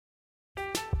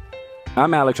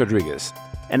I'm Alex Rodriguez.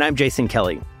 And I'm Jason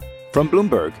Kelly. From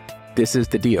Bloomberg, this is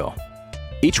The Deal.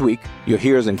 Each week, you'll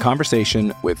hear us in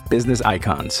conversation with business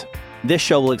icons. This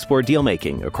show will explore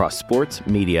deal-making across sports,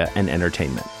 media, and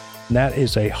entertainment. That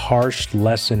is a harsh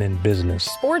lesson in business.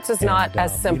 Sports is not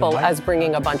as simple as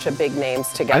bringing a bunch of big names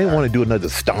together. I didn't want to do another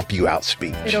stomp you out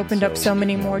speech. It opened up so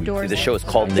many more doors. The show is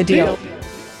called The Deal.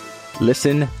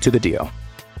 Listen to The Deal.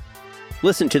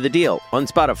 Listen to The Deal on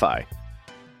Spotify.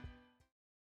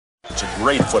 It's a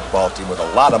great football team with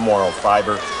a lot of moral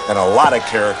fiber and a lot of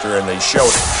character, and they showed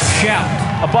it. Shout,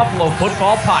 a Buffalo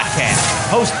football podcast,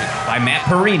 hosted by Matt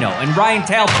Perino and Ryan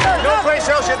Talbot. No place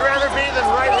else you'd rather be than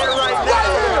right here, right now.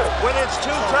 When it's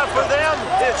too tough for them,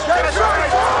 it's just right.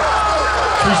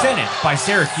 Presented by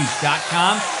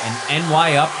Syracuse.com and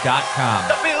NYUp.com.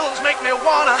 The Bills make me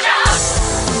wanna.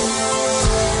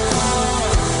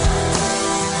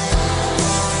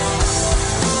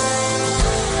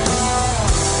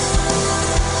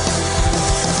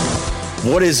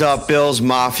 What is up, Bills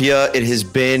Mafia? It has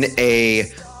been a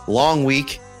long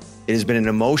week. It has been an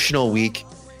emotional week.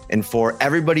 And for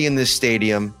everybody in this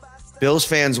stadium, Bills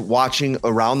fans watching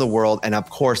around the world, and of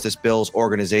course, this Bills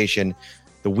organization,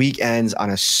 the week ends on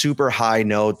a super high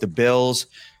note. The Bills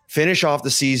finish off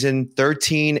the season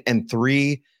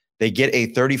 13-3. They get a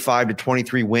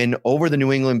 35-23 win over the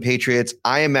New England Patriots.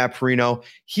 I am Matt Perino.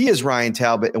 He is Ryan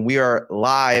Talbot, and we are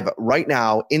live right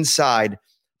now inside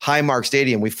Highmark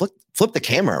Stadium. We flip the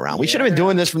camera around. We should have been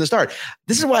doing this from the start.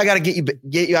 This is why I got to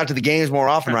get you out to the games more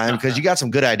often, Ryan, because you got some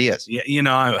good ideas. Yeah, you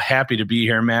know, I'm happy to be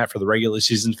here, Matt, for the regular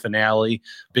season finale.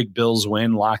 Big Bills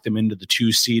win, locked them into the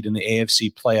 2 seed in the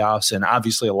AFC playoffs, and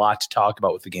obviously a lot to talk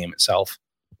about with the game itself.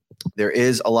 There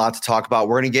is a lot to talk about.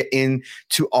 We're going to get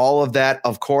into all of that,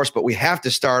 of course, but we have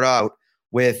to start out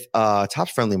with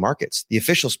Topps Friendly Markets, the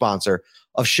official sponsor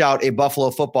of Shout, a Buffalo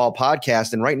football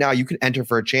podcast. And right now you can enter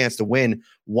for a chance to win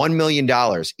 $1 million.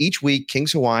 Each week,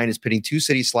 Kings Hawaiian is pitting 2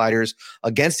 city sliders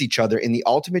against each other in the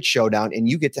ultimate showdown, and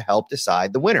you get to help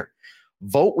decide the winner.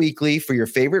 Vote weekly for your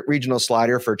favorite regional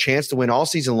slider for a chance to win all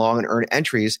season long and earn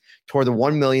entries toward the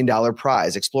 $1 million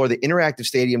prize. Explore the interactive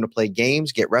stadium to play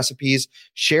games, get recipes,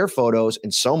 share photos,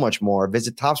 and so much more.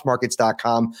 Visit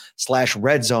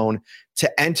topsmarkets.com/redzone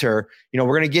to enter. You know,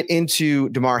 we're going to get into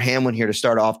Damar Hamlin here to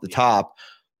start off the top,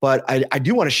 but I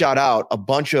do want to shout out a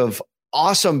bunch of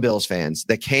awesome Bills fans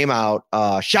that came out,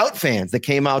 Shout fans that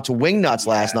came out to Wingnuts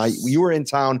last night. You were in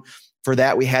town for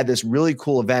that. We had this really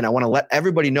cool event. I want to let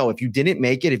everybody know, if you didn't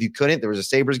make it, if you couldn't, there was a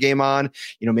Sabres game on,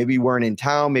 you know, maybe you weren't in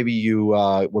town, maybe you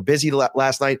were busy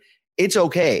last night. It's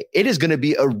okay. It is going to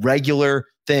be a regular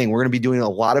thing. We're going to be doing a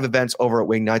lot of events over at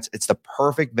Wingnuts. It's the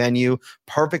perfect venue,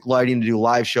 perfect lighting to do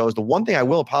live shows. The one thing I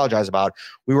will apologize about,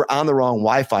 we were on the wrong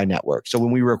Wi-Fi network. So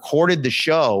when we recorded the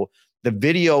show, the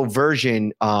video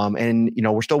version, and you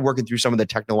know, we're still working through some of the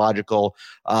technological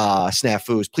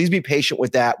snafus. Please be patient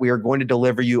with that. We are going to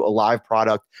deliver you a live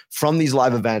product from these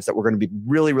live events that we're going to be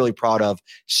really, really proud of,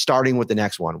 starting with the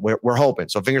next one. We're hoping.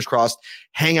 So fingers crossed,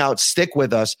 hang out, stick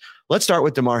with us. Let's start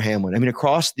with Damar Hamlin. I mean,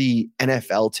 across the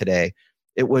NFL today,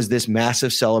 it was this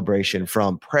massive celebration,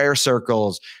 from prayer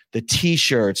circles, the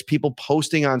T-shirts, people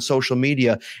posting on social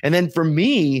media. And then for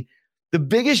me, the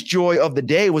biggest joy of the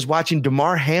day was watching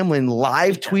Damar Hamlin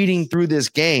live tweeting through this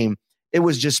game. It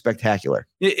was just spectacular.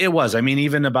 It was. I mean,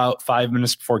 even about 5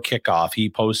 minutes before kickoff, he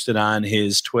posted on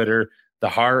his Twitter the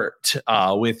heart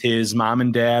with his mom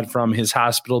and dad from his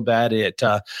hospital bed at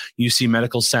UC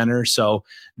Medical Center. So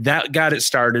that got it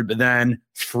started. But then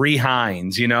free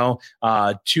Hines, you know,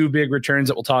 2 big returns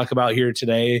that we'll talk about here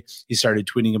today. He started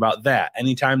tweeting about that.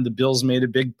 Anytime the Bills made a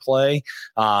big play,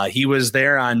 he was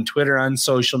there on Twitter, on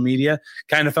social media.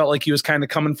 Kind of felt like he was kind of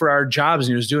coming for our jobs,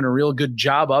 and he was doing a real good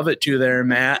job of it too there,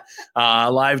 Matt.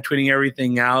 Live tweeting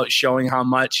everything out, showing how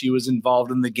much he was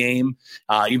involved in the game,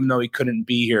 even though he couldn't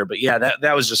be here. But yeah,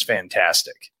 that was just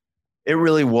fantastic. It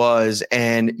really was.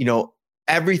 And, you know,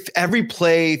 every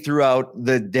play throughout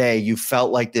the day, you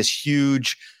felt like this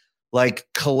huge, like,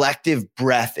 collective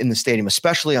breath in the stadium,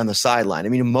 especially on the sideline. I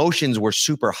mean, emotions were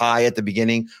super high at the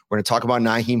beginning. We're going to talk about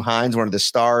Nyheim Hines, one of the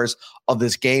stars of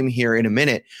this game, here in a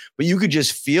minute, but you could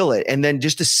just feel it. And then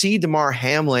just to see Damar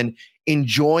Hamlin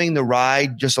enjoying the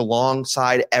ride just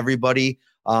alongside everybody.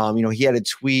 You know, he had a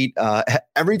tweet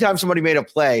every time somebody made a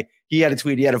play. He had a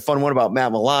tweet. He had a fun one about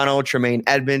Matt Milano, Tremaine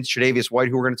Edmonds, Tre'Davious White,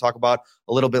 who we're going to talk about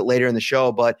a little bit later in the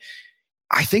show. But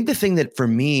I think the thing that, for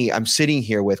me, I'm sitting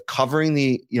here with, covering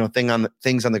the, you know,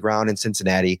 things on the ground in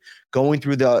Cincinnati, going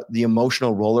through the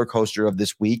emotional roller coaster of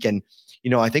this week. And, you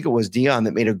know, I think it was Dion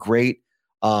that made a great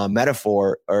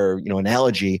metaphor, or, you know,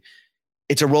 analogy.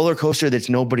 It's a roller coaster that's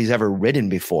nobody's ever ridden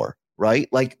before, right?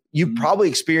 Like you've probably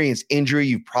experienced injury,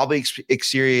 you've probably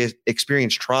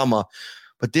experienced trauma,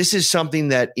 but this is something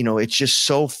that, it's just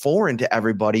so foreign to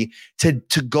everybody to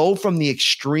go from the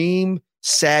extreme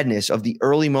sadness of the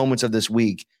early moments of this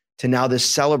week to now this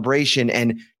celebration,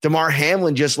 and Damar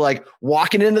Hamlin just like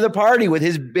walking into the party with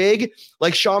his big,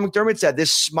 like Sean McDermott said,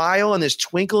 this smile and this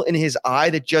twinkle in his eye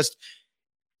that just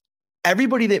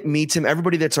everybody that meets him,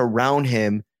 everybody that's around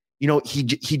him, he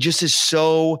just is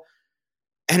so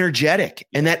energetic,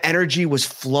 and that energy was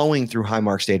flowing through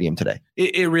Highmark Stadium today.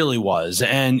 It really was.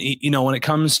 And, when it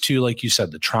comes to, like you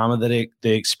said, the trauma that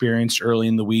they experienced early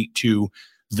in the week to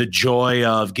the joy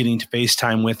of getting to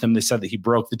FaceTime with him. They said that he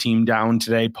broke the team down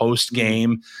today post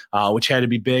game, which had to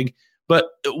be big. But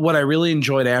what I really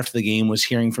enjoyed after the game was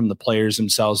hearing from the players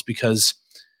themselves, because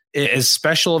as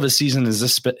special of a season as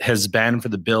this has been for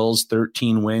the Bills,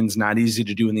 13 wins, not easy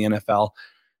to do in the NFL.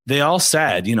 They all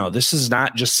said, this is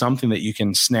not just something that you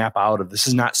can snap out of. This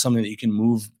is not something that you can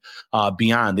move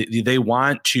beyond. They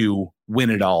want to win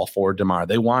it all for Damar.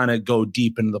 They want to go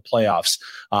deep into the playoffs.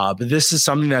 But this is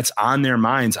something that's on their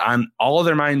minds, on all of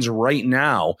their minds right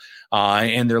now.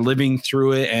 And they're living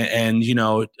through it. And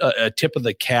a tip of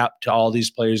the cap to all these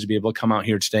players to be able to come out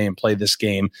here today and play this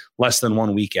game less than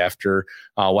 1 week after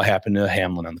what happened to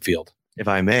Hamlin on the field. If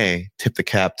I may tip the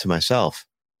cap to myself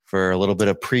for a little bit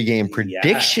of pregame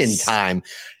prediction time.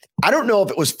 I don't know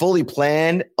if it was fully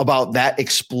planned about that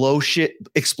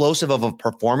explosive of a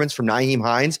performance from Nyheim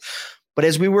Hines, but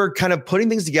as we were kind of putting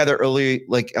things together early,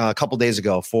 like a couple days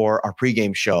ago for our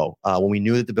pregame show, when we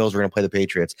knew that the Bills were going to play the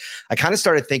Patriots, I kind of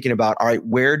started thinking about, all right,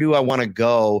 where do I want to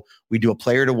go? We do a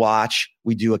player to watch,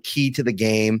 we do a key to the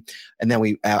game, and then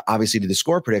we obviously do the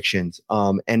score predictions.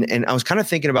 And I was kind of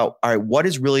thinking about, all right, what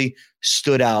has really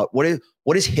stood out? What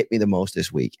has hit me the most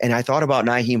this week? And I thought about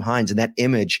Nyheim Hines and that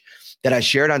image that I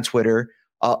shared on Twitter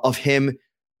of him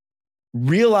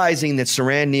realizing that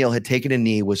Saran Neal had taken a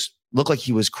knee, looked like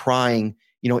he was crying,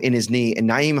 in his knee. And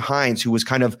Nyheim Hines, who was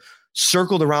kind of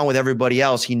circled around with everybody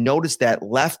else, he noticed that,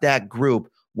 left that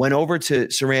group, went over to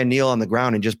Saran Neal on the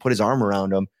ground and just put his arm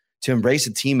around him to embrace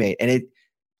a teammate. And it,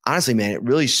 honestly, man, it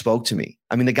really spoke to me.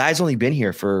 I mean, the guy's only been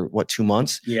here for 2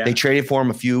 months? Yeah. They traded for him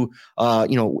a few,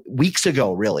 weeks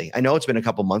ago, really. I know it's been a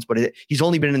couple months, but he's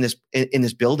only been in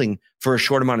this building for a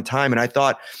short amount of time. And I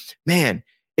thought, man,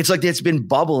 it's like it's been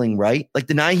bubbling, right? Like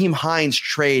the Nyheim Hines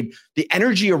trade, the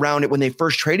energy around it when they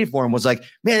first traded for him was like,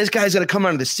 man, this guy's going to come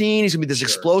onto the scene. He's going to be this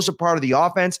explosive part of the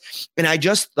offense. And I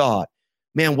just thought,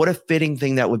 man, what a fitting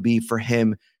thing that would be for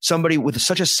him, somebody with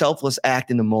such a selfless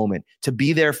act in the moment, to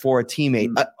be there for a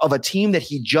teammate of a team that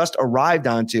he just arrived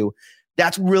onto.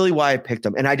 That's really why I picked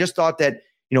him. And I just thought that,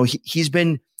 he's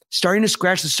been starting to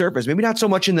scratch the surface, maybe not so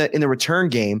much in the return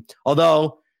game,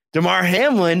 although Damar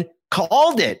Hamlin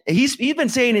called it. He's been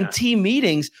saying in team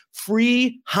meetings,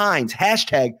 free Hines,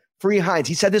 hashtag free Hines.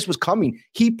 He said this was coming.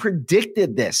 He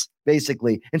predicted this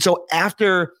basically. And so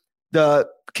after the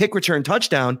kick return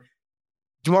touchdown,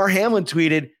 Damar Hamlin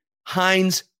tweeted,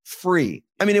 Hines free.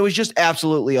 I mean, it was just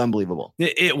absolutely unbelievable.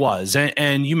 It was.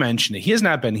 And you mentioned it. He has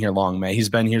not been here long, May. He's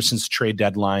been here since the trade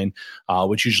deadline,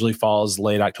 which usually falls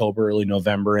late October, early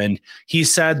November. And he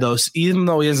said, even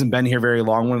though he hasn't been here very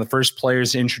long, one of the first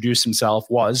players to introduce himself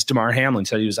was Damar Hamlin.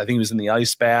 Said I think he was in the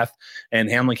ice bath, and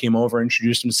Hamlin came over,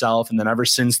 introduced himself. And then ever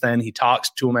since then, he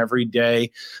talks to him every day.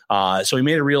 So he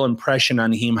made a real impression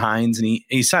on Nyheim Hines. And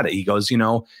he said it. He goes,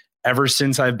 ever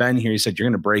since I've been here, he said, you're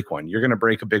going to break one. You're going to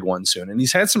break a big one soon. And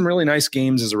he's had some really nice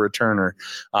games as a returner.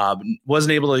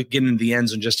 Wasn't able to get into the end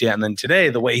zone just yet. And then today,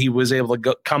 the way he was able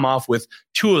to come off with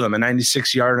two of them, a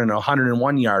 96-yarder and a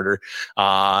 101-yarder,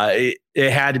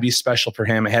 it had to be special for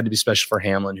him. It had to be special for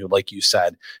Hamlin, who, like you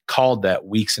said, called that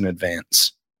weeks in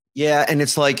advance. Yeah, and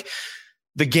it's like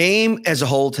the game as a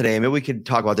whole today, maybe we could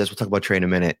talk about this. We'll talk about Trey in a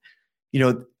minute.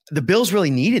 The Bills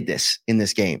really needed this in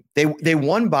this game. They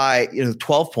won by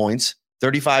 12 points,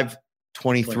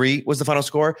 35-23 was the final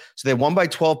score. So they won by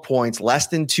 12 points, less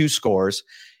than 2 scores.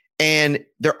 And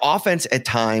their offense at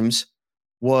times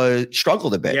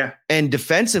struggled a bit. Yeah. And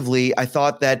defensively, I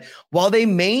thought that while they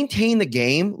maintained the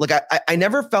game, like I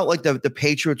never felt like the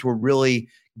Patriots were really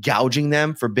gouging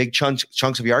them for big chunks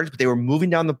of yardage, but they were moving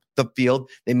down the field.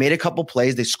 They made a couple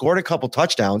plays. They scored a couple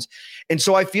touchdowns. And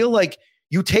so I feel like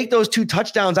you take those 2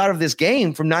 touchdowns out of this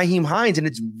game from Nyheim Hines, and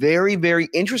it's very, very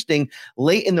interesting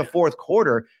late in the fourth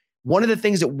quarter. One of the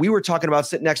things that we were talking about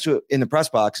sitting next to in the press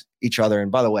box each other,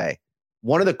 and by the way,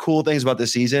 one of the cool things about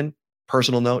this season,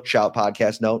 personal note, shout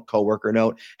podcast note, coworker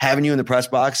note, having you in the press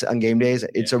box on game days,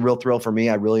 it's a real thrill for me.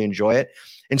 I really enjoy it.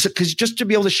 And so, because just to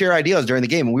be able to share ideas during the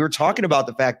game, and we were talking about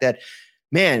the fact that,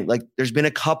 man, like there's been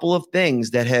a couple of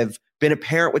things that have been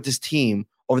apparent with this team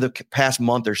over the past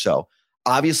month or so.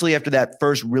 Obviously, after that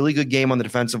first really good game on the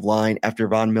defensive line, after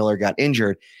Von Miller got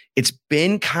injured, it's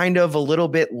been kind of a little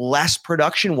bit less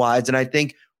production-wise than I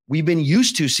think we've been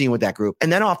used to seeing with that group.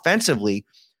 And then offensively,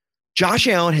 Josh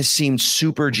Allen has seemed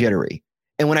super jittery.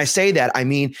 And when I say that, I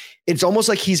mean, it's almost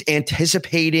like he's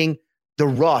anticipating the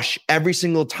rush every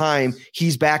single time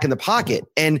he's back in the pocket.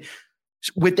 And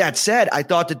with that said, I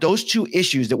thought that those two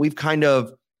issues that we've kind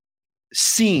of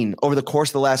seen over the course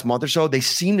of the last month or so, they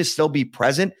seem to still be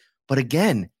present. But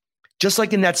again, just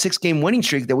like in that 6-game winning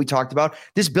streak that we talked about,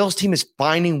 this Bills team is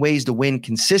finding ways to win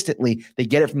consistently. They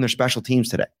get it from their special teams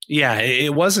today. Yeah,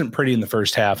 it wasn't pretty in the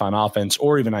first half on offense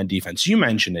or even on defense. You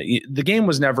mentioned it. The game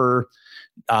was never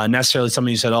necessarily something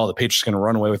you said, oh, the Patriots are going to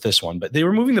run away with this one. But they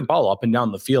were moving the ball up and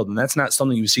down the field, and that's not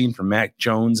something you've seen from Mac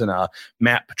Jones and a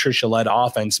Matt Patricia-led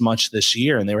offense much this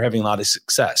year, and they were having a lot of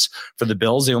success. For the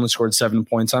Bills, they only scored 7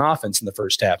 points on offense in the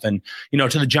first half. And,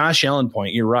 to the Josh Allen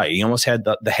point, you're right. He almost had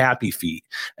the happy feet.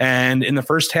 And in the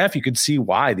first half, you could see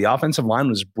why. The offensive line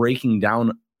was breaking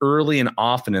down early and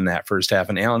often in that first half,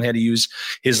 and Allen had to use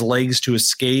his legs to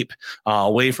escape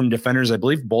away from defenders. I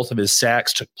believe both of his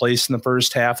sacks took place in the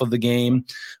first half of the game.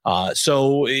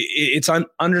 So it's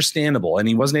understandable, and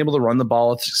he wasn't able to run the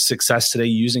ball with success today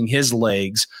using his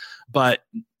legs. But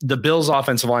the Bills'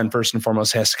 offensive line, first and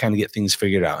foremost, has to kind of get things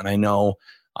figured out. And I know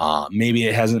maybe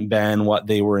it hasn't been what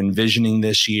they were envisioning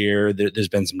this year. There's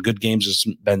been some good games.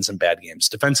 There's been some bad games.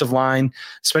 Defensive line,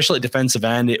 especially at defensive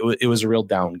end, it was a real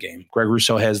down game. Greg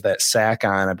Rousseau has that sack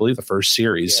on, I believe, the first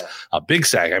series. A big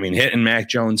sack. I mean, hitting Mac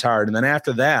Jones hard. And then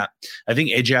after that, I think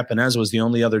A.J. Epinez was the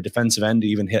only other defensive end to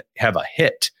even have a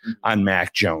hit on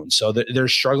Mac Jones. So they're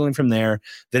struggling from there.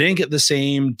 They didn't get the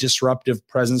same disruptive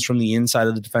presence from the inside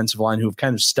of the defensive line who have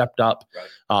kind of stepped up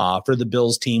for the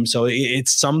Bills team. So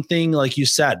it's something, like you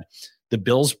said, the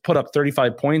Bills put up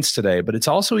 35 points today, but it's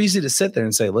also easy to sit there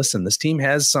and say, listen, this team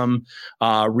has some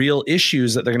real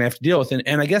issues that they're going to have to deal with.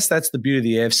 And I guess that's the beauty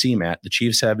of the AFC, Matt. The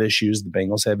Chiefs have issues. The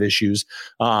Bengals have issues.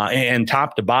 And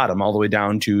top to bottom, all the way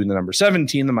down to the number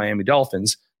 17, the Miami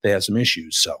Dolphins, they have some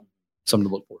issues. So something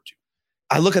to look forward to.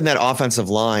 I look at that offensive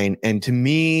line, and to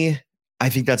me, I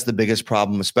think that's the biggest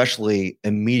problem, especially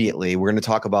immediately. We're going to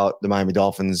talk about the Miami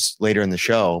Dolphins later in the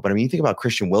show, but I mean, you think about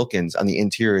Christian Wilkins on the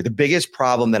interior. The biggest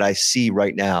problem that I see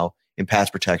right now in pass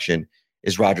protection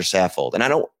is Roger Saffold. And I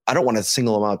don't want to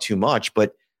single him out too much,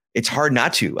 but it's hard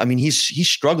not to. I mean, he's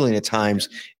struggling at times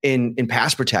in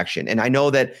pass protection. And I know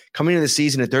that coming into the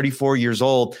season at 34 years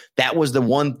old, that was the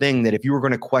one thing that if you were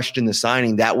going to question the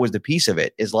signing, that was the piece of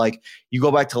it. Is like, you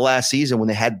go back to last season when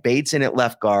they had Bates in at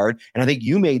left guard. And I think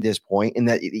you made this point in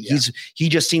that he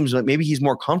just seems like maybe he's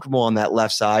more comfortable on that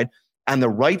left side. On the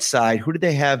right side, who did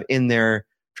they have in there?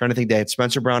 Trying to think, they had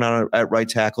Spencer Brown on at right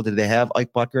tackle. Did they have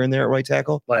Ike Butker in there at right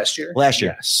tackle? Last year.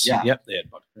 Yes. Yeah. Yep. They had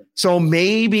Butker. So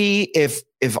maybe if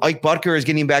Ike Butker is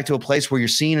getting back to a place where you're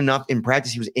seeing enough in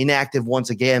practice, he was inactive once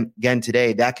again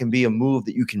today, that can be a move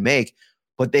that you can make.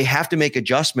 But they have to make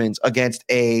adjustments against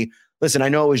listen, I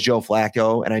know it was Joe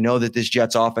Flacco, and I know that this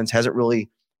Jets offense hasn't really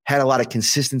had a lot of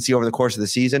consistency over the course of the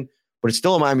season, but it's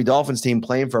still a Miami Dolphins team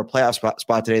playing for a playoff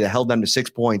spot today that held them to 6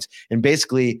 points and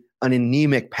basically an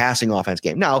anemic passing offense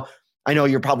game. Now, I know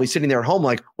you're probably sitting there at home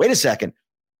like, wait a second.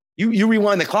 You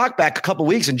rewind the clock back a couple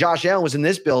weeks and Josh Allen was in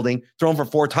this building throwing for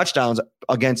 4 touchdowns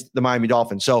against the Miami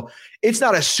Dolphins. So it's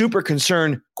not a super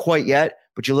concern quite yet,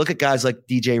 but you look at guys like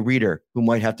DJ Reader, who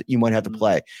you might have to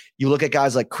play. You look at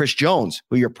guys like Chris Jones,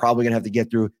 who you're probably going to have to get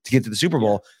through to get to the Super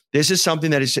Bowl. This is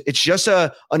something that it's just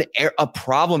a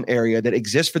problem area that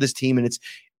exists for this team.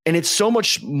 And it's so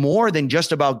much more than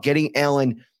just about getting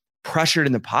Allen pressured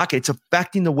in the pocket. It's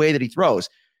affecting the way that he throws.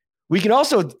 We can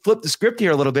also flip the script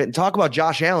here a little bit and talk about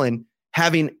Josh Allen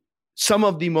having some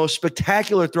of the most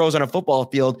spectacular throws on a football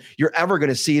field you're ever going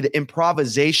to see. The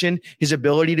improvisation, his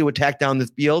ability to attack down the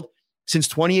field. Since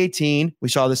 2018, we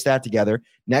saw this stat together.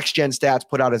 Next Gen Stats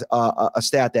put out a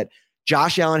stat that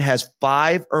Josh Allen has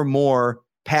 5 or more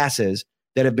passes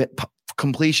that have been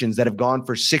completions that have gone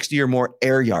for 60 or more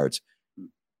air yards.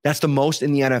 That's the most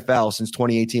in the NFL since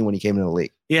 2018 when he came into the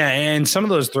league. Yeah, and some of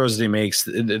those throws that he makes,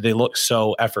 they look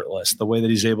so effortless, the way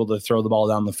that he's able to throw the ball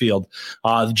down the field.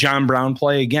 The John Brown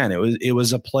play, again, it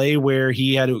was a play where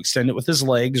he had to extend it with his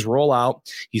legs, roll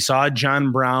out. He saw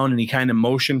John Brown, and he kind of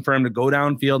motioned for him to go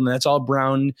downfield, and that's all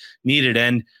Brown needed.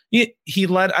 And he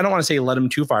led, I don't want to say he led him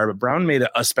too far, but Brown made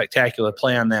a spectacular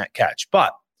play on that catch.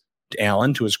 But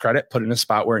Allen, to his credit, put it in a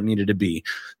spot where it needed to be.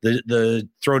 The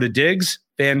throw to Diggs,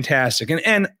 fantastic.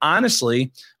 And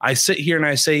honestly, I sit here and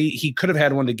I say he could have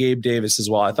had one to Gabe Davis as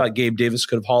well. I thought Gabe Davis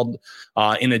could have hauled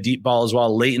in a deep ball as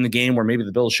well late in the game where maybe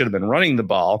the Bills should have been running the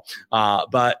ball.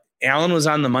 But Allen was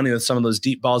on the money with some of those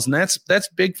deep balls, and that's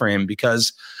big for him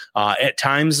because at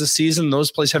times this season,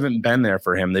 those plays haven't been there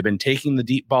for him. They've been taking the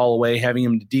deep ball away, having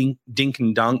him dink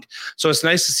and dunk. So it's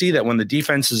nice to see that when the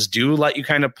defenses do let you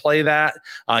kind of play that,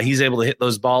 he's able to hit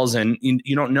those balls, and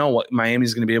you don't know what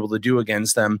Miami's going to be able to do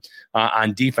against them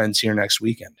on defense here next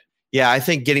weekend. Yeah, I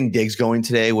think getting Diggs going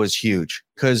today was huge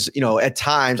because, at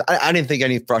times I didn't think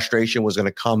any frustration was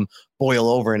going to boil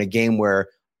over in a game where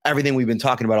everything we've been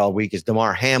talking about all week is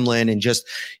Damar Hamlin and just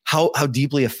how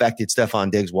deeply affected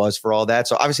Stephon Diggs was for all that.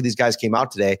 So obviously these guys came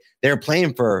out today. They're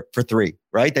playing for 3,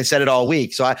 right? They said it all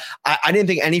week. So I didn't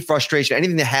think any frustration,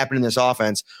 anything that happened in this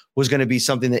offense was going to be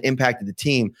something that impacted the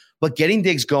team. But getting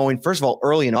Diggs going, first of all,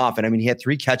 early and often. I mean, he had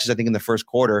 3 catches, I think, in the first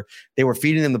quarter. They were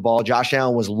feeding him the ball. Josh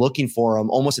Allen was looking for him,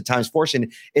 almost at times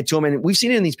forcing it to him. And we've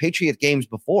seen it in these Patriot games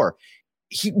before.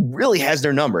 He really has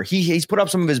their number. He's put up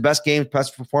some of his best games,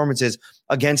 best performances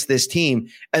against this team.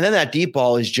 And then that deep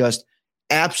ball is just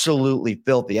absolutely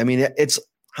filthy. I mean, it's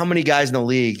how many guys in the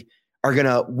league are going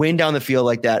to win down the field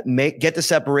like that, get the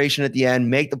separation at the end,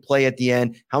 make the play at the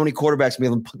end. How many quarterbacks can be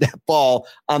able to put that ball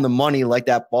on the money like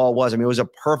that ball was? I mean, it was a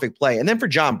perfect play. And then for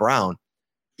John Brown,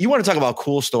 you want to talk about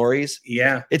cool stories?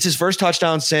 Yeah. It's his first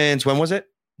touchdown since, when was it?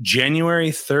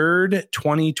 January 3rd,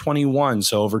 2021.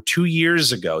 So over 2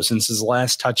 years ago since his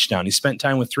last touchdown. He spent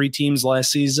time with 3 teams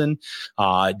last season.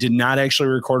 Did not actually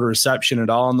record a reception at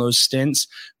all in those stints.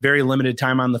 Very limited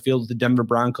time on the field with the Denver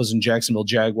Broncos and Jacksonville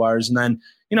Jaguars. And then,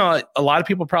 a lot of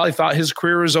people probably thought his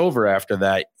career was over after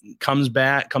that. Comes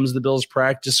back, comes to the Bills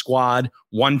practice squad,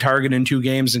 1 target in 2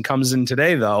 games, and comes in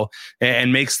today, though,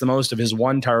 and makes the most of his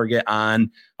 1 target on,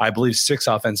 I believe, 6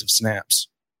 offensive snaps.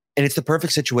 And it's the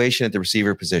perfect situation at the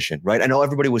receiver position, right? I know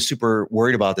everybody was super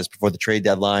worried about this before the trade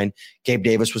deadline. Gabe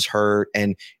Davis was hurt.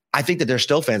 And I think that there's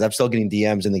still fans. I'm still getting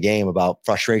DMs in the game about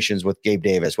frustrations with Gabe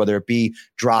Davis, whether it be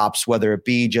drops, whether it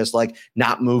be just like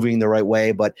not moving the right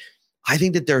way. But I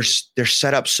think that they're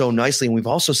set up so nicely. And we've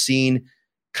also seen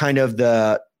kind of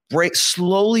the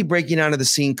slowly breaking out of the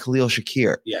scene, Khalil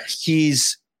Shakir.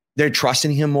 Yes. They're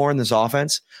trusting him more in this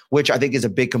offense, which I think is a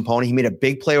big component. He made a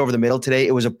big play over the middle today.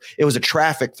 It was a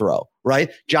traffic throw, right?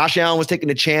 Josh Allen was taking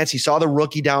a chance. He saw the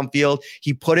rookie downfield.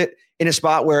 He put it in a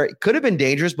spot where it could have been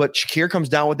dangerous, but Shakir comes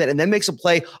down with it and then makes a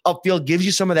play upfield, gives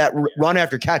you some of that run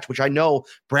after catch, which I know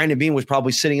Brandon Beane was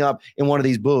probably sitting up in one of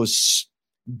these booths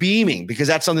beaming because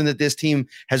that's something that this team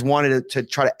has wanted to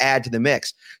try to add to the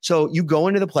mix. So you go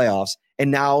into the playoffs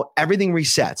and now everything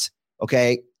resets,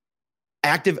 okay?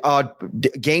 Active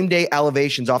game day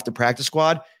elevations off the practice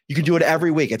squad. You can do it every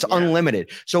week. It's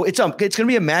unlimited. So it's going to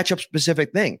be a matchup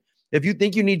specific thing. If you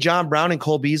think you need John Brown and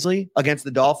Cole Beasley against the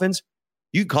Dolphins,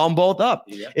 you call them both up.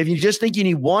 Yeah. If you just think you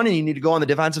need one and you need to go on the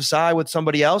defensive side with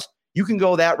somebody else, you can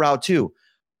go that route too.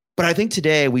 But I think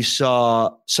today we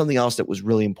saw something else that was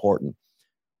really important.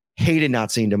 Hated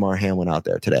not seeing Damar Hamlin out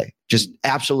there today. Just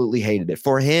absolutely hated it.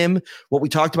 For him, what we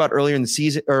talked about earlier in the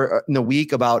season or in the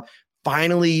week about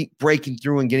finally breaking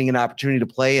through and getting an opportunity to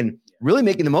play and really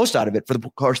making the most out of it for the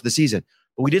course of the season.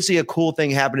 But we did see a cool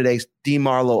thing happen today. Dean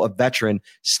Marlowe, a veteran,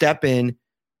 step in,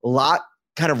 a lot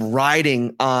kind of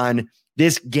riding on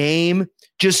this game,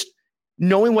 just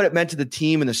knowing what it meant to the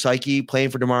team and the psyche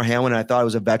playing for Damar Hamlin. And I thought it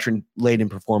was a veteran-laden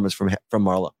performance from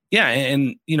Marlowe. Yeah,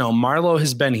 and Marlowe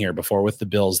has been here before with the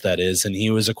Bills, that is, and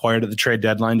he was acquired at the trade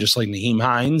deadline just like Nyheim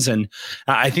Hines. And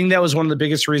I think that was one of the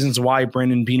biggest reasons why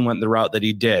Brandon Beane went the route that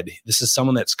he did. This is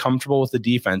someone that's comfortable with the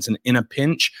defense, and in a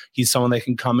pinch, he's someone that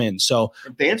can come in. So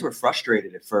fans were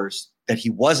frustrated at first that he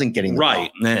wasn't getting the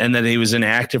right, ball. And that he was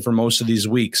inactive for most of these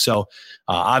weeks. So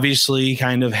obviously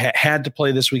kind of had to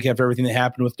play this week after everything that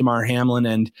happened with Damar Hamlin.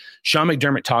 And Sean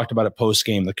McDermott talked about it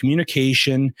post-game. The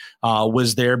communication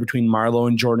was there between Marlowe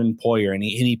and Jordan Poyer, and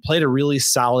he played a really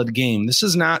solid game. This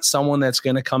is not someone that's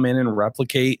going to come in and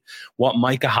replicate what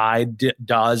Micah Hyde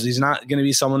does. He's not going to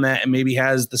be someone that maybe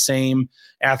has the same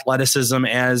athleticism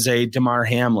as a Damar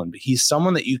Hamlin, but he's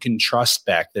someone that you can trust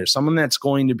back there, someone that's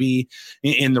going to be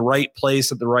in the right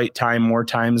place at the right time more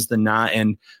times than not.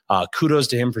 And kudos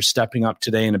to him for stepping up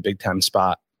today in a big time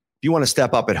spot. If you want to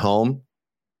step up at home,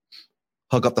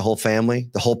 hook up the whole family,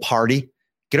 the whole party,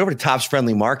 get over to Tops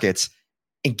Friendly Markets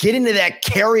and get into that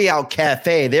carry-out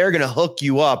cafe. They're going to hook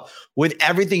you up with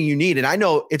everything you need. And I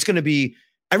know everybody's going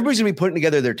to be putting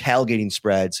together their tailgating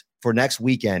spreads for next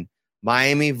weekend.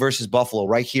 Miami versus Buffalo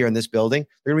right here in this building.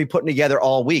 They're going to be putting together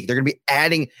all week. They're going to be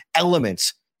adding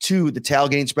elements to the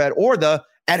tailgating spread or the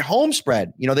at-home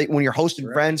spread. When you're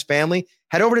hosting friends, family,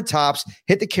 head over to Tops,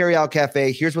 hit the carry-out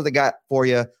cafe. Here's what they got for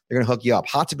you. They're going to hook you up.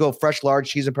 Hot to go, fresh, large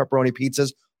cheese and pepperoni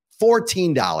pizzas,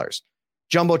 $14.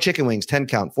 Jumbo chicken wings, 10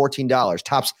 count, $14.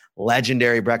 Tops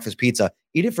legendary breakfast pizza,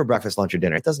 Eat it for breakfast, lunch, or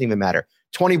dinner. It doesn't even matter.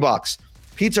 $20.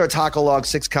 Pizza or taco log,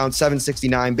 6 count,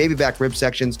 $7.69. Baby back rib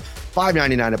sections,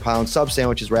 $5.99 a pound. Sub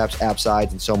sandwiches, wraps, app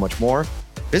sides, and so much more.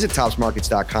 Visit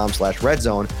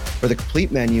topsmarkets.com/redzone for the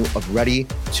complete menu of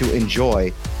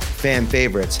ready-to-enjoy fan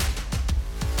favorites.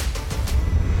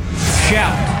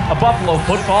 Shout, a Buffalo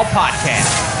football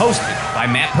podcast, hosted by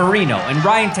Matt Perino and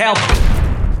Ryan Talbot.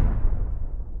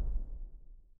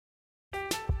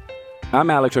 I'm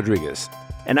Alex Rodriguez.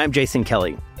 And I'm Jason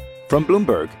Kelly. From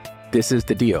Bloomberg, this is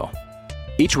The Deal.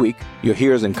 Each week, you'll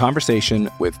hear us in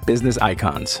conversation with business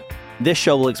icons. This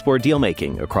show will explore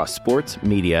deal-making across sports,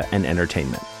 media, and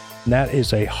entertainment. That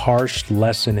is a harsh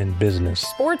lesson in business.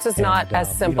 Sports is not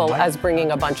as simple as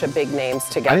bringing a bunch of big names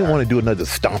together. I didn't want to do another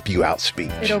stomp you out speech.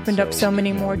 It opened up so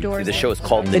many more doors. The show is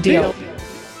called The Deal.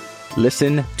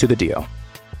 Listen to The Deal.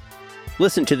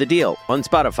 Listen to The Deal on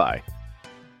Spotify.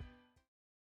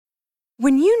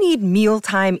 When you need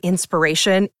mealtime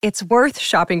inspiration, it's worth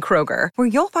shopping Kroger, where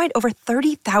you'll find over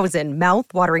 30,000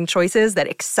 mouth-watering choices that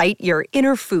excite your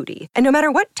inner foodie. And no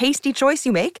matter what tasty choice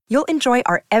you make, you'll enjoy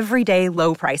our everyday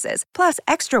low prices, plus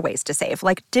extra ways to save,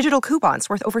 like digital coupons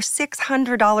worth over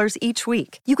 $600 each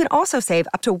week. You can also save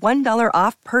up to $1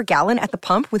 off per gallon at the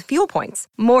pump with fuel points.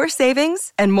 More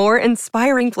savings and more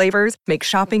inspiring flavors make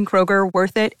shopping Kroger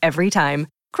worth it every time.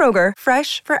 Kroger,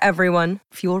 fresh for everyone.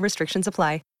 Fuel restrictions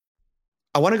apply.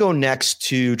 I want to go next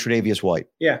to Tre'Davious White.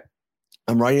 Yeah.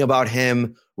 I'm writing about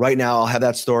him right now. I'll have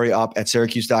that story up at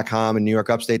Syracuse.com and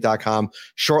NewYorkUpstate.com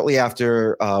shortly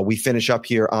after we finish up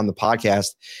here on the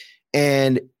podcast.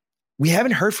 And we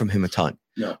haven't heard from him a ton.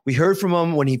 No. We heard from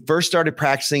him when he first started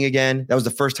practicing again. That was the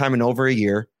first time in over a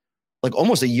year, like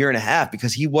almost a year and a half,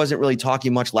 because he wasn't really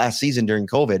talking much last season during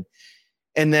COVID.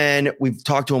 And then we've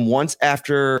talked to him once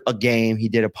after a game. He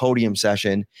did a podium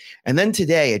session. And then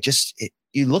today,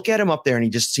 you look at him up there and he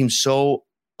just seems so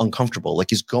uncomfortable, like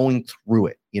he's going through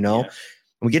it, you know? Yeah.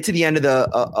 And we get to the end of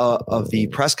the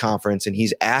press conference and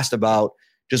he's asked about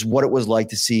just what it was like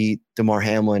to see Damar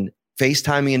Hamlin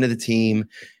FaceTiming into the team,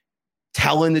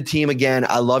 telling the team again,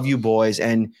 I love you boys.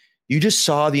 And you just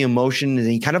saw the emotion and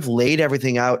he kind of laid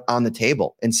everything out on the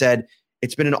table and said,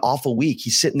 it's been an awful week.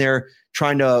 He's sitting there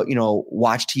trying to,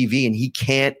 watch TV and he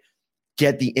can't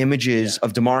get the images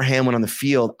of Damar Hamlin on the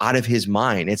field out of his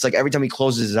mind. It's like every time he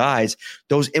closes his eyes,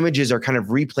 those images are kind of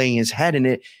replaying his head. And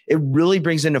it really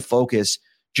brings into focus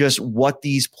just what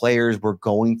these players were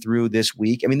going through this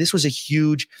week. I mean, this was a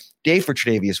huge day for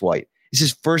Tre'Davious White. It's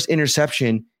his first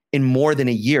interception in more than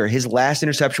a year. His last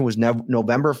interception was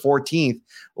November 14th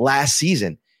last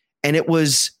season. And it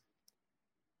was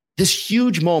this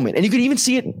huge moment. And you could even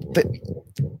see it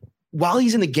while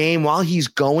he's in the game, while he's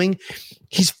going,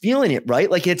 he's feeling it, right?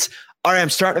 Like it's, all right, I'm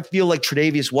starting to feel like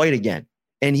Tre'Davious White again.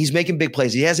 And he's making big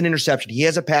plays. He has an interception. He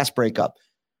has a pass breakup.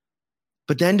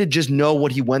 But then to just know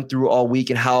what he went through all week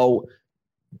and how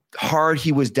hard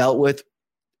he was dealt with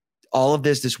all of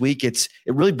this week, it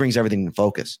really brings everything into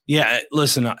focus. Yeah,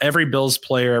 listen, every Bills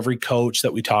player, every coach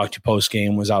that we talked to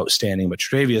post-game was outstanding. But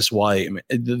Tre'Davious White, I mean,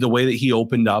 the way that he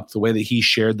opened up, the way that he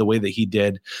shared, the way that he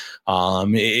did,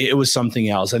 it was something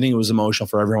else. I think it was emotional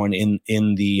for everyone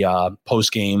in the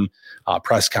post-game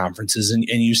press conferences. And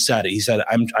you said it. He said,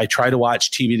 I try to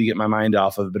watch TV to get my mind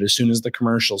off of it, but as soon as the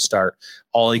commercials start,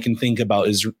 all he can think about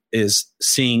is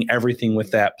seeing everything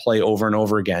with that play over and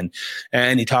over again.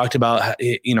 And he talked about,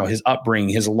 his upbringing,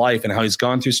 his life, and how he's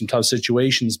gone through some tough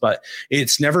situations, but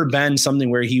it's never been something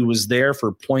where he was there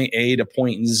for point A to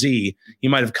point Z. He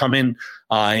might have come in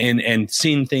and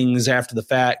seen things after the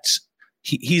fact.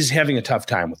 He's having a tough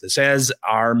time with this, as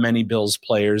are many Bills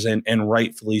players, and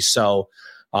rightfully so.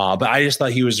 But I just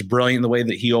thought he was brilliant the way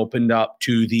that he opened up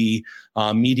to the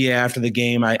media after the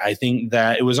game. I think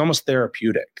that it was almost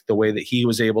therapeutic, the way that he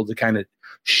was able to kind of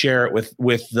share it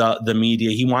with the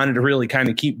media. He wanted to really kind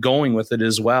of keep going with it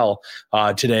as well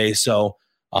today. So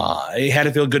it had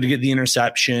to feel good to get the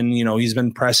interception. He's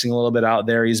been pressing a little bit out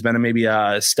there. He's been maybe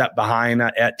a step behind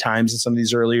at times in some of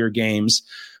these earlier games.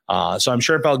 So I'm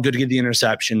sure it felt good to get the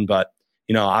interception, but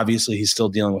obviously he's still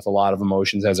dealing with a lot of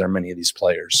emotions, as are many of these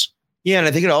players. Yeah, and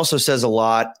I think it also says a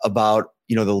lot about,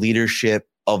 the leadership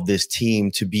of this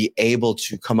team to be able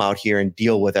to come out here and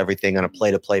deal with everything on a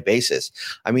play-to-play basis.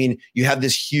 I mean, you have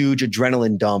this huge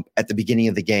adrenaline dump at the beginning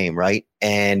of the game, right?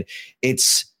 And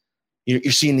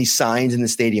you're seeing these signs in the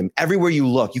stadium. Everywhere you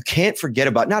look, you can't forget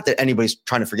about, not that anybody's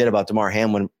trying to forget about Damar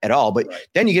Hamlin at all, but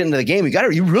then you get into the game,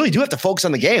 you really do have to focus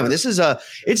on the game. And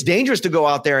it's dangerous to go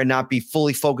out there and not be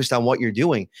fully focused on what you're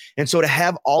doing. And so to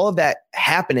have all of that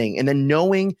happening and then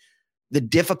knowing the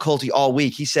difficulty all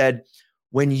week, he said,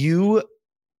 when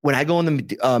I go in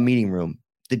the meeting room,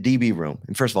 the DB room.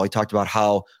 And first of all, he talked about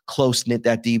how close knit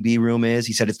that DB room is.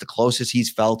 He said it's the closest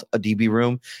he's felt a DB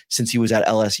room since he was at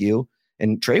LSU.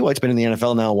 And Trey White's been in the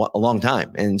NFL now a long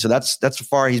time. And so that's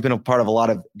far. He's been a part of a lot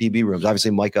of DB rooms.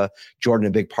 Obviously, Micah Jordan, a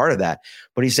big part of that.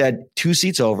 But he said 2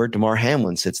 seats over, Damar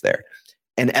Hamlin sits there.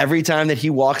 And every time that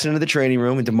he walks into the training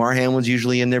room, and Damar Hamlin's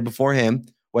usually in there before him,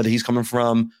 whether he's coming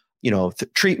from,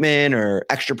 treatment or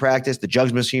extra practice, the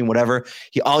jugs machine, whatever,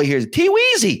 all he hears is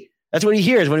T-Weezy. That's what he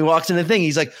hears when he walks in the thing.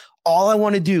 He's like, all I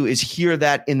want to do is hear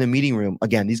that in the meeting room.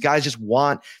 Again, these guys just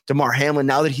want Damar Hamlin.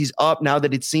 Now that he's up, now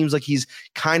that it seems like he's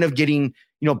kind of getting,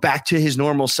 back to his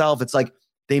normal self, it's like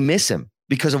they miss him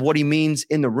because of what he means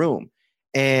in the room.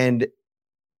 And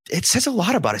it says a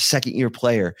lot about a second-year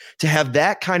player to have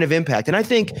that kind of impact. And I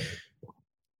think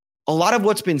a lot of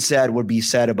what's been said would be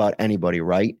said about anybody,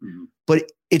 right? Mm-hmm.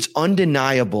 But it's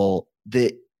undeniable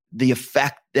that the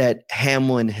effect that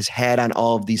Hamlin has had on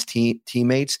all of these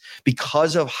teammates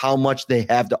because of how much they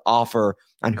have to offer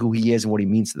on who he is and what he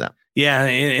means to them. Yeah.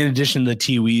 In addition to the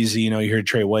T-Weezy, you heard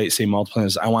Trey White say multiple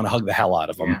times, I want to hug the hell out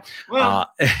of him. Yeah.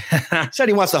 Well, said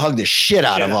he wants to hug the shit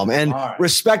out of him. And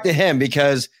respect to him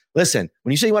because, listen,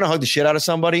 when you say you want to hug the shit out of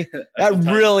somebody, that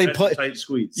really put tight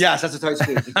squeeze. Yes, that's a tight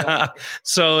squeeze.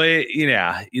 So,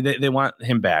 they want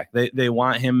him back. They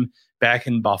want him back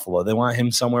in Buffalo. They want him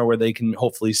somewhere where they can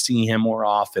hopefully see him more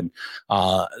often.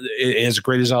 As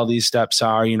great as all these steps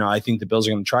are, I think the Bills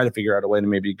are going to try to figure out a way to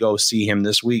maybe go see him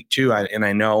this week too. And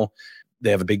I know they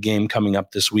have a big game coming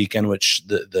up this weekend, which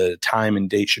the time and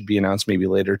date should be announced maybe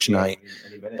later tonight.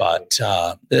 But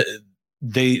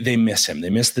they miss him.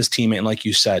 They miss this teammate. And like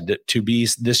you said, to be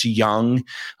this young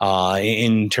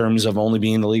in terms of only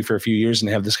being in the league for a few years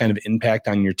and have this kind of impact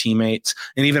on your teammates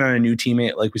and even on a new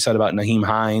teammate, like we said about Nyheim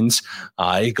Hines,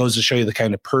 it goes to show you the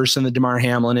kind of person that Damar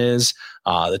Hamlin is,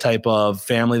 the type of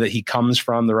family that he comes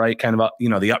from, the right kind of,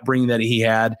 the upbringing that he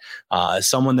had,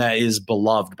 someone that is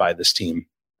beloved by this team.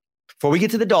 Before we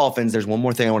get to the Dolphins, there's one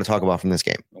more thing I want to talk about from this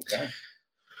game. Okay.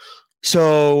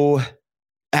 So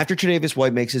after Tre'Davious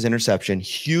White makes his interception,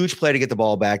 huge play to get the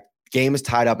ball back. Game is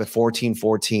tied up at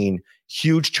 14-14.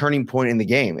 Huge turning point in the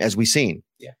game, as we've seen.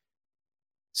 Yeah.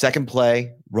 Second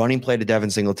play, running play to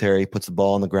Devin Singletary, puts the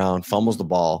ball on the ground, fumbles the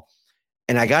ball.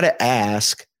 And I got to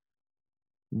ask,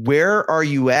 where are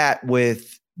you at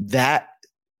with that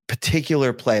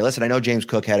particular play? Listen, I know James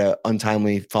Cook had an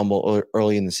untimely fumble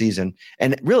early in the season.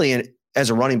 And really, as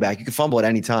a running back, you can fumble at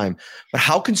any time. But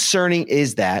how concerning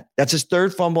is that? That's his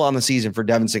third fumble on the season for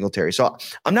Devin Singletary. So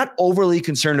I'm not overly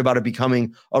concerned about it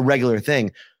becoming a regular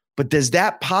thing. But does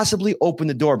that possibly open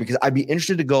the door? Because I'd be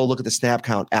interested to go look at the snap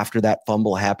count after that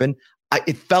fumble happened.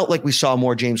 It felt like we saw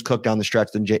more James Cook down the stretch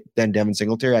than Devin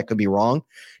Singletary. I could be wrong.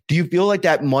 Do you feel like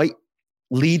that might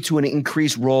lead to an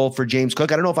increased role for James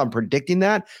Cook? I don't know if I'm predicting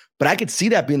that, but I could see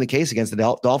that being the case against the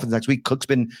Dolphins next week. Cook's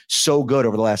been so good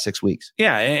over the last 6 weeks.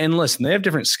 Yeah, and listen, they have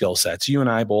different skill sets. You and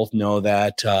I both know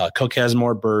that Cook has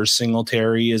more burst.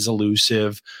 Singletary is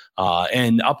elusive.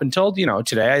 And up until,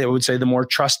 today, I would say the more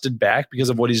trusted back because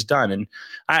of what he's done. And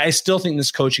I still think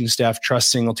this coaching staff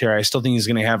trusts Singletary. I still think he's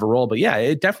going to have a role. But yeah,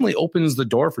 it definitely opens the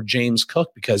door for James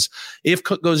Cook because if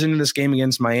Cook goes into this game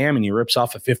against Miami and he rips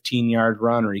off a 15-yard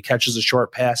run or he catches a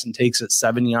short pass and takes it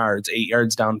 7 yards, 8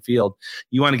 yards downfield,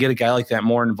 you want to get a guy like that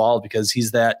more involved because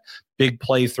he's that big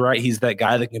play threat. He's that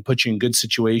guy that can put you in good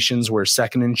situations where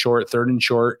second and short, third and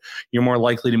short, you're more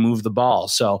likely to move the ball.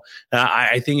 So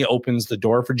I think it opens the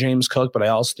door for James Cook, but I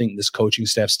also think this coaching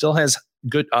staff still has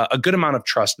a good amount of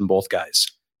trust in both guys.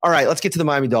 All right, let's get to the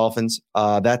Miami Dolphins.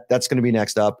 That's going to be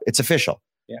next up. It's official.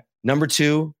 Yeah. Number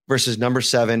 2 versus number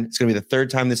 7. It's going to be the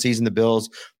third time this season the Bills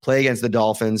play against the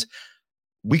Dolphins.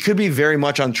 We could be very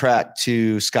much on track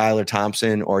to Skylar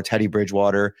Thompson or Teddy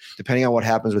Bridgewater, depending on what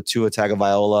happens with Tua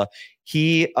Tagovailoa.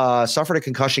 He suffered a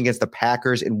concussion against the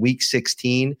Packers in Week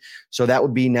 16. So that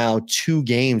would be now 2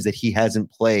 games that he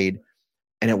hasn't played,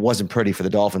 and it wasn't pretty for the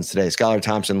Dolphins today. Skylar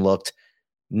Thompson looked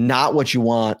not what you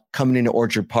want coming into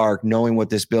Orchard Park, knowing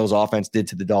what this Bills offense did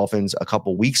to the Dolphins a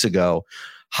couple weeks ago.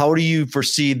 How do you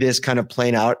foresee this kind of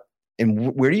playing out?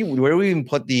 And where do we even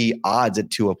put the odds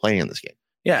at Tua playing in this game?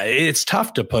 Yeah, it's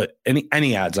tough to put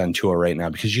any odds on Tua right now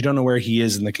because you don't know where he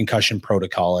is in the concussion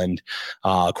protocol. And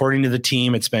according to the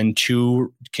team, it's been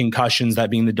 2 concussions, that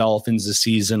being the Dolphins this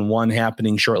season, one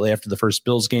happening shortly after the first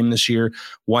Bills game this year,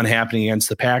 one happening against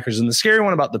the Packers. And the scary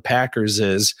one about the Packers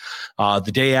is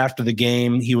the day after the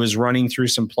game, he was running through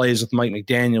some plays with Mike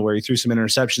McDaniel where he threw some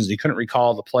interceptions. He couldn't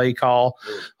recall the play call.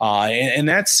 And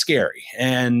that's scary.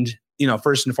 And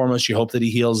first and foremost, you hope that he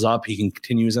heals up. He can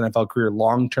continue his NFL career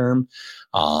long-term.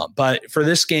 But for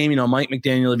this game, Mike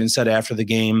McDaniel even said after the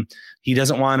game, he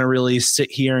doesn't want to really sit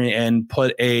here and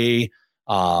put a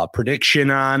prediction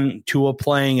on Tua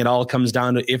playing. It all comes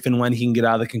down to if and when he can get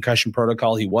out of the concussion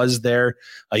protocol. He was there.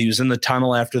 He was in the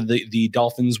tunnel after the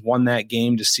Dolphins won that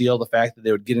game to seal the fact that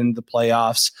they would get into the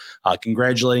playoffs,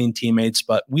 congratulating teammates,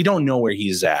 but we don't know where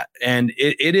he's at. And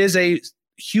it is a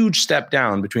huge step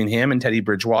down between him and Teddy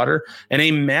Bridgewater, and a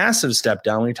massive step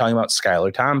down when you're talking about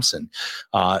Skylar Thompson.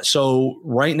 So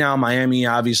right now, Miami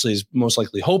obviously is most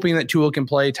likely hoping that Tua can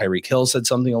play. Tyreek Hill said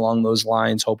something along those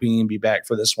lines, hoping he can be back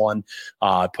for this one.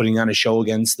 Putting on a show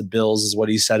against the Bills is what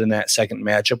he said in that second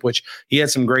matchup, which he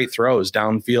had some great throws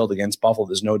downfield against Buffalo.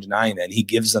 There's no denying that. He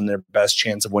gives them their best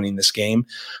chance of winning this game.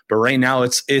 But right now,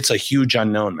 it's a huge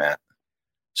unknown, Matt.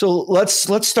 So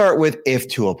let's start with if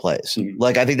Tua plays.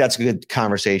 Like, I think that's a good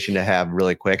conversation to have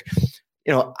really quick.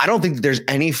 I don't think that there's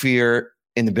any fear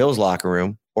in the Bills locker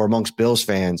room or amongst Bills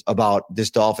fans about this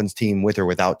Dolphins team with or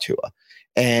without Tua.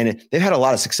 And they've had a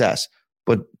lot of success,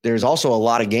 but there's also a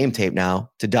lot of game tape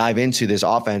now to dive into this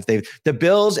offense. The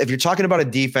Bills, if you're talking about a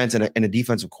defense and a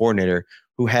defensive coordinator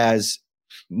who has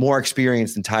more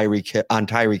experience than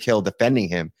Tyreek Hill defending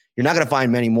him, you're not going to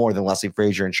find many more than Leslie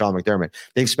Frazier and Sean McDermott.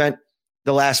 They've spent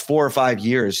the last 4 or 5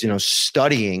 years,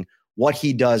 studying what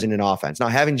he does in an offense. Now,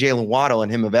 having Jalen Waddle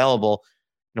and him available,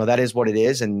 that is what it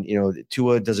is. And,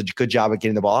 Tua does a good job at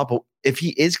getting the ball out. But if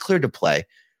he is cleared to play,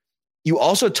 you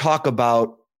also talk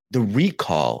about the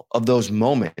recall of those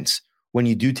moments when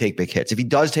you do take big hits. If he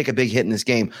does take a big hit in this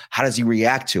game, how does he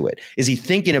react to it? Is he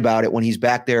thinking about it when he's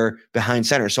back there behind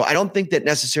center? So I don't think that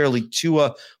necessarily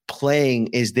Tua playing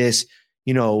is this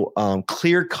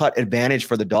clear-cut advantage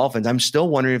for the Dolphins. I'm still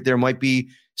wondering if there might be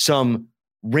some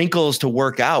wrinkles to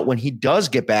work out when he does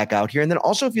get back out here. And then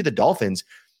also, if you're the Dolphins,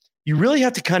 you really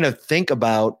have to kind of think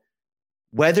about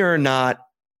whether or not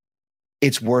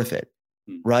it's worth it,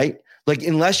 right? Like,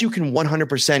 unless you can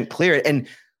 100% clear it. And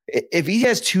if he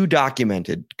has 2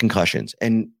 documented concussions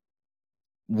and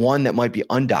one that might be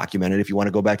undocumented, if you want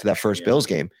to go back to that first Bills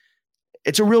game,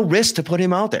 it's a real risk to put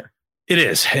him out there. It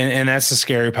is. And that's the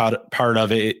scary part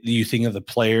of it. You think of the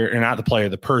player, or not the player,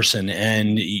 the person,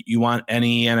 and you want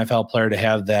any NFL player to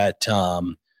have that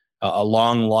a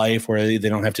long life where they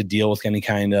don't have to deal with any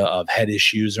kind of head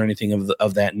issues or anything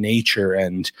of that nature.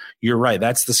 And you're right.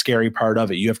 That's the scary part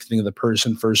of it. You have to think of the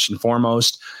person first and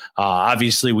foremost.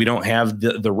 Obviously, we don't have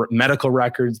the medical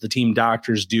records. The team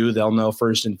doctors do. They'll know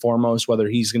first and foremost whether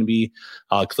he's going to be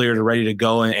cleared or ready to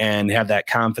go and have that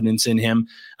confidence in him.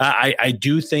 I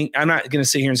do think, I'm not going to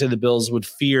sit here and say the Bills would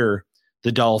fear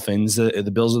the Dolphins.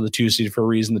 The Bills are the 2 seed for a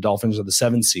reason. The Dolphins are the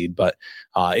 7 seed, but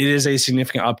it is a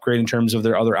significant upgrade in terms of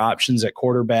their other options at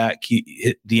quarterback.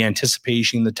 The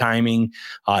anticipation, the timing,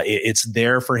 it's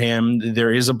there for him.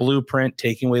 There is a blueprint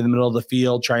taking away the middle of the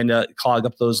field, trying to clog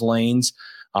up those lanes.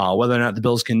 Whether or not the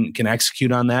Bills can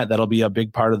execute on that, that'll be a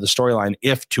big part of the storyline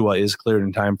if Tua is cleared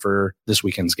in time for this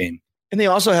weekend's game. And they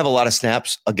also have a lot of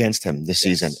snaps against him this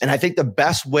season. And I think the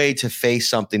best way to face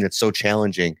something that's so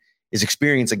challenging is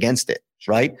experience against it,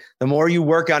 right? The more you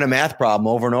work on a math problem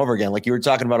over and over again, like you were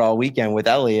talking about all weekend with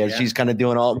Ellie, as she's kind of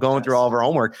going through all of her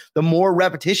homework, the more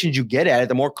repetitions you get at it,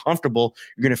 the more comfortable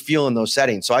you're going to feel in those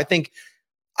settings. So I think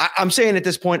I'm saying at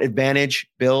this point, advantage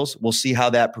Bills. We'll see how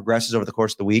that progresses over the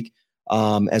course of the week.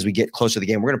 As we get closer to the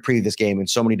game, we're going to preview this game in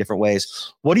so many different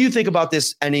ways. What do you think about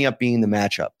this ending up being the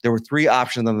matchup? There were 3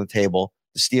 options on the table: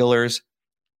 the Steelers,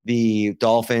 the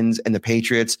Dolphins, and the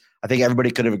Patriots. I think everybody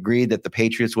could have agreed that the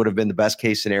Patriots would have been the best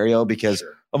case scenario because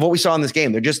of what we saw in this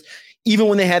game. They're just, even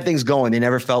when they had things going, they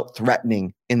never felt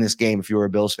threatening in this game if you were a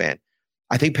Bills fan.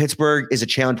 I think Pittsburgh is a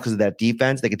challenge because of that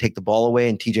defense. They could take the ball away,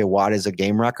 and TJ Watt is a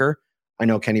game wrecker. I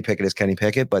know Kenny Pickett is Kenny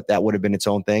Pickett, but that would have been its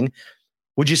own thing.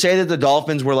 Would you say that the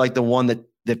Dolphins were like the one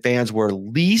that fans were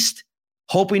least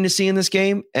hoping to see in this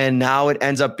game, and now it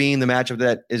ends up being the matchup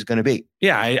that is going to be?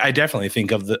 Yeah, I definitely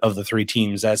think of the 3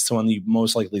 teams, that's the one you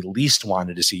most likely least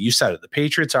wanted to see. You said it. The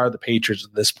Patriots are the Patriots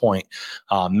at this point.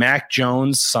 Mac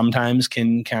Jones sometimes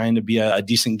can kind of be a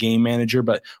decent game manager,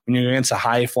 but when you're against a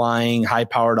high-flying,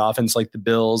 high-powered offense like the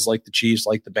Bills, like the Chiefs,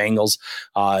 like the Bengals,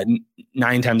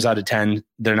 9 times out of 10,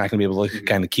 they're not going to be able to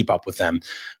kind of keep up with them.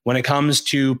 When it comes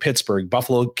to Pittsburgh,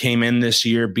 Buffalo came in this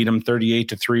year, beat them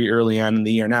 38-3 early on in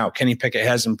the year. Now, Kenny Pickett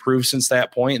has improved since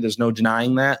that point. There's no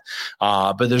denying that,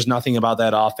 but there's nothing about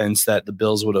that offense that the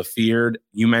Bills would have feared.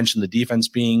 You mentioned the defense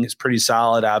being pretty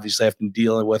solid. Obviously, I've been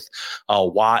dealing with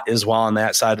Watt as well on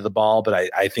that side of the ball, but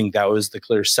I think that was the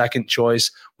clear second choice,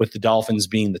 with the Dolphins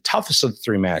being the toughest of the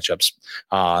 3 matchups.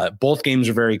 Both games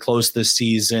are very close this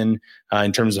season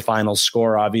in terms of final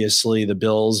score. Obviously, the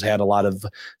Bills had a lot of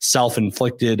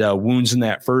self-inflicted wounds in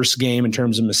that first game in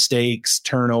terms of mistakes,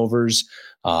 turnovers,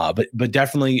 but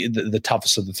definitely the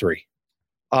toughest of the 3.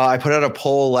 I put out a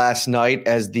poll last night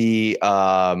as the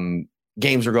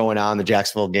games were going on. The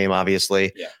Jacksonville game,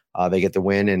 obviously. Yeah. They get the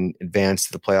win and advance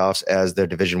to the playoffs as their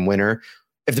division winner.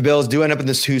 If the Bills do end up in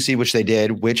this 2 seed, which they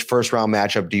did, which first round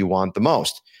matchup do you want the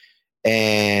most?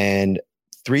 And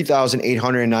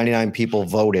 3,899 people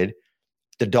voted.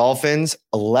 The Dolphins,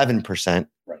 11%.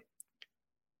 Right.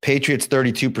 Patriots,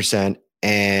 32%.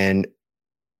 And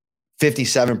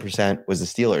 57% was the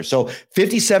Steelers. So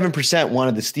 57%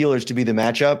 wanted the Steelers to be the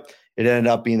matchup. It ended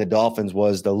up being the Dolphins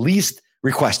was the least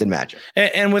requested matchup.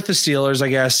 And with the Steelers, I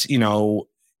guess,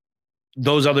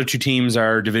 those other two teams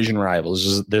are division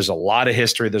rivals. There's a lot of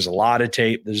history. There's a lot of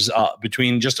tape. There's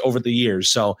between just over the years.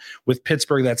 So with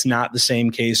Pittsburgh, that's not the same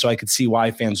case. So I could see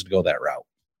why fans would go that route.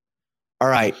 All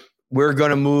right. We're going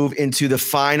to move into the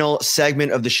final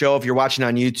segment of the show. If you're watching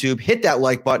on YouTube, hit that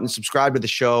like button, subscribe to the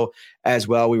show as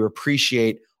well. We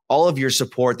appreciate all of your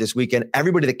support this weekend.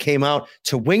 Everybody that came out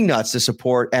to Wingnuts to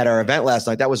support at our event last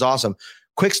night. That was awesome.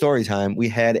 Quick story time. We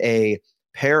had a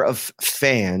pair of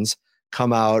fans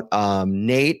come out,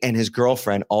 Nate and his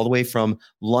girlfriend, all the way from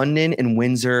London and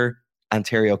Windsor,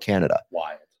 Ontario, Canada.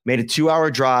 Wild. Made a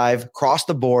 2-hour drive, crossed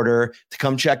the border to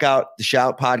come check out the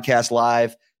Shout Podcast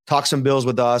live, talk some Bills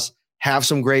with us, have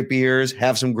some great beers,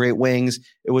 have some great wings.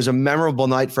 It was a memorable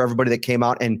night for everybody that came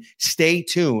out. And stay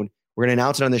tuned. We're going to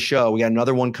announce it on the show. We got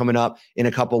another one coming up in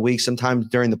a couple of weeks, sometime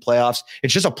during the playoffs.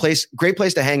 It's just great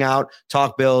place to hang out,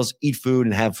 talk Bills, eat food,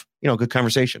 and have, good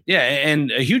conversation. Yeah.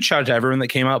 And a huge shout out to everyone that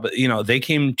came out, but they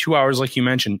came 2 hours, like you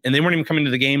mentioned, and they weren't even coming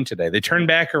to the game today. They turned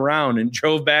back around and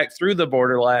drove back through the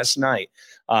border last night.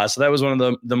 So that was one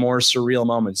of the more surreal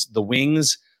moments. The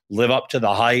wings live up to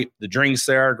the hype. The drinks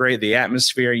there are great. The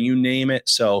atmosphere, you name it.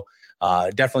 So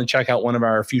definitely check out one of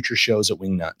our future shows at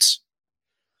Wingnuts.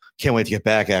 Can't wait to get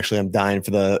back. Actually, I'm dying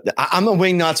for I'm a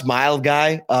Wingnuts mild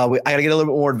guy. I got to get a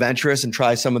little bit more adventurous and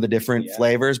try some of the different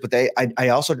flavors. But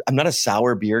I'm not a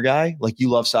sour beer guy. Like you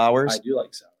love sours. I do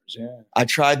like sours. Yeah. I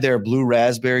tried their blue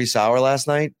raspberry sour last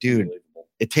night, dude.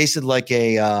 It tasted like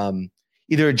a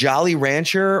either a Jolly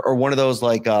Rancher or one of those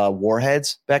like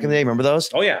Warheads back in the day. Remember those?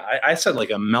 Oh yeah, I said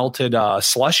like a melted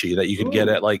slushy that you could get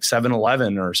at like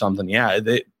 7-Eleven or something. Yeah,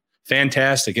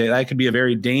 fantastic. That could be a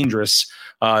very dangerous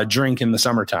drink in the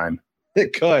summertime.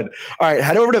 It could. All right,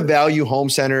 head over to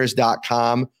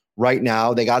valuehomecenters.com right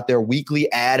now. They got their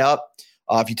weekly ad up.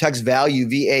 If you text VALUE,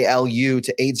 VALU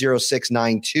to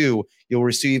 80692, you'll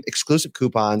receive exclusive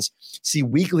coupons, see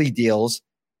weekly deals,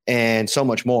 and so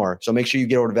much more. So make sure you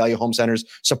get over to Value Home Centers,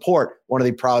 support one of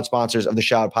the proud sponsors of the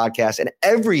Shout podcast. And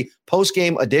every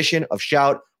post-game edition of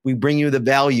Shout, we bring you the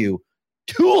Value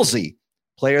Toolsy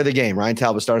player of the game. Ryan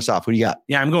Talbot, start us off. Who do you got?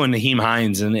 Yeah, I'm going Nyheim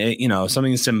Hines, and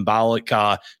something symbolic.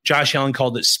 Josh Allen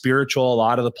called it spiritual. A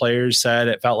lot of the players said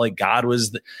it felt like God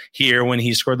was here when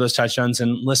he scored those touchdowns.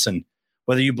 And listen,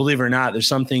 whether you believe it or not, there's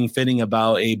something fitting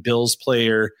about a Bills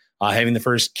player having the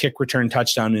first kick return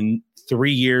touchdown in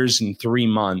 3 years and 3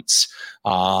 months.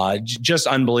 Just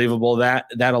unbelievable. That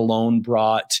alone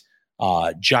brought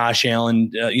Josh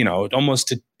Allen,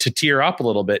 almost to tear up a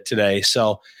little bit today.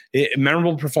 So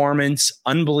memorable performance,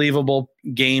 unbelievable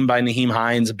game by Nyheim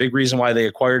Hines. A big reason why they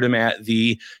acquired him at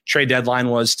the trade deadline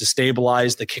was to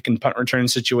stabilize the kick and punt return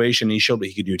situation. He showed what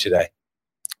he could do today.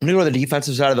 I'm going to go to the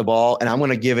defensive side of the ball, and I'm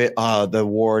going to give it the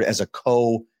award as a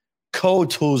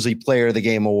co-Toolsy player of the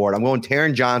game award. I'm going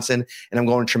Taron Johnson and I'm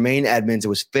going Tremaine Edmonds. It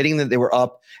was fitting that they were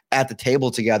up at the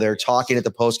table together talking at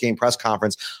the post-game press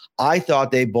conference. I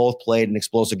thought they both played an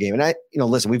explosive game. And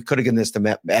listen, we could have given this to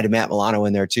Matt Milano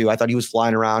in there too. I thought he was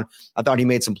flying around. I thought he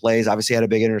made some plays. Obviously had a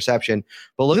big interception,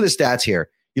 but look at the stats here.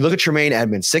 You look at Tremaine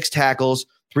Edmonds, 6 tackles,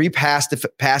 3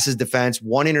 passes defense,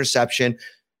 1 interception.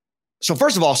 So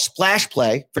first of all, splash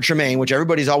play for Tremaine, which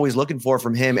everybody's always looking for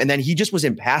from him. And then he just was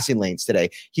in passing lanes today.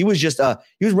 He was just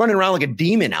he was running around like a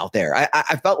demon out there.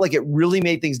 I felt like it really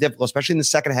made things difficult, especially in the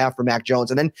second half for Mac Jones.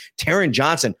 And then Taron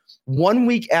Johnson, 1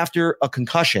 week after a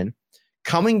concussion,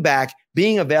 coming back,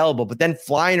 being available, but then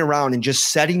flying around and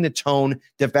just setting the tone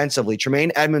defensively.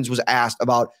 Tremaine Edmonds was asked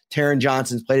about Taron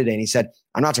Johnson's play today, and he said,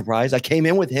 I'm not surprised. I came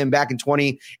in with him back in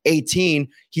 2018.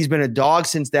 He's been a dog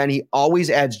since then. He always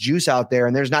adds juice out there,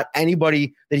 and there's not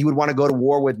anybody that he would want to go to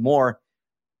war with more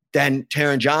than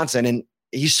Taron Johnson. And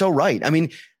he's so right. I mean,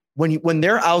 when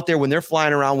they're out there, when they're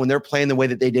flying around, when they're playing the way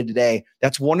that they did today,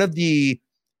 that's one of the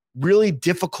really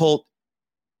difficult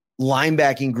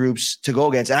linebacking groups to go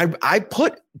against. And I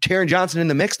put Taron Johnson in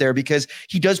the mix there because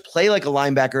he does play like a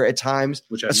linebacker at times,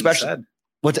 which especially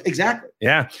Exactly.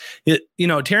 Yeah.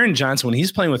 Taron Johnson, when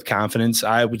he's playing with confidence,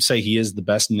 I would say he is the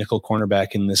best nickel cornerback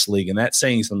in this league. And that's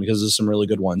saying something because there's some really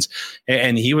good ones.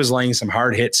 And he was laying some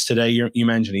hard hits today. You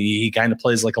mentioned he kind of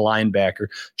plays like a linebacker.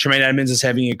 Tremaine Edmonds is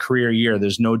having a career year.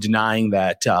 There's no denying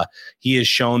that he has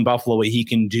shown Buffalo what he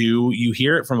can do. You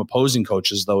hear it from opposing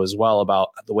coaches, though, as well, about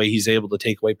the way he's able to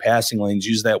take away passing lanes,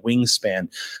 use that wingspan.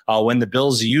 When the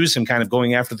Bills use him kind of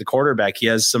going after the quarterback, he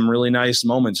has some really nice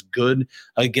moments, good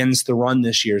against the run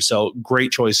this year. So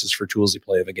great choices for Toolsy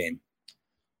play of a game.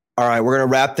 All right, we're going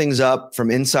to wrap things up from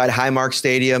inside Highmark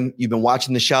Stadium. You've been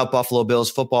watching the Shout Buffalo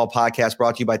Bills football podcast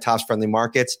brought to you by Tops Friendly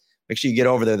Markets. Make sure you get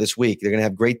over there this week. They're going to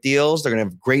have great deals. They're going to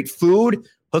have great food,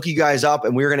 hook you guys up,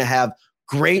 and we're going to have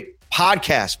great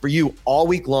podcasts for you all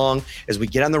week long as we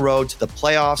get on the road to the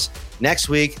playoffs next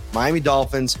week. Miami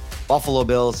Dolphins, Buffalo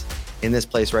Bills in this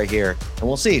place right here. And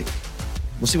we'll see.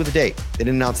 We'll see with the date. They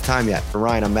didn't announce the time yet. For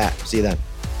Ryan, I'm Matt. See you then.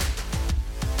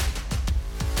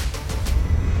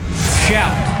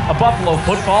 Shout, a Buffalo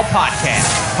football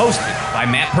podcast, hosted by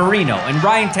Matt Perino and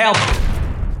Ryan Talbot.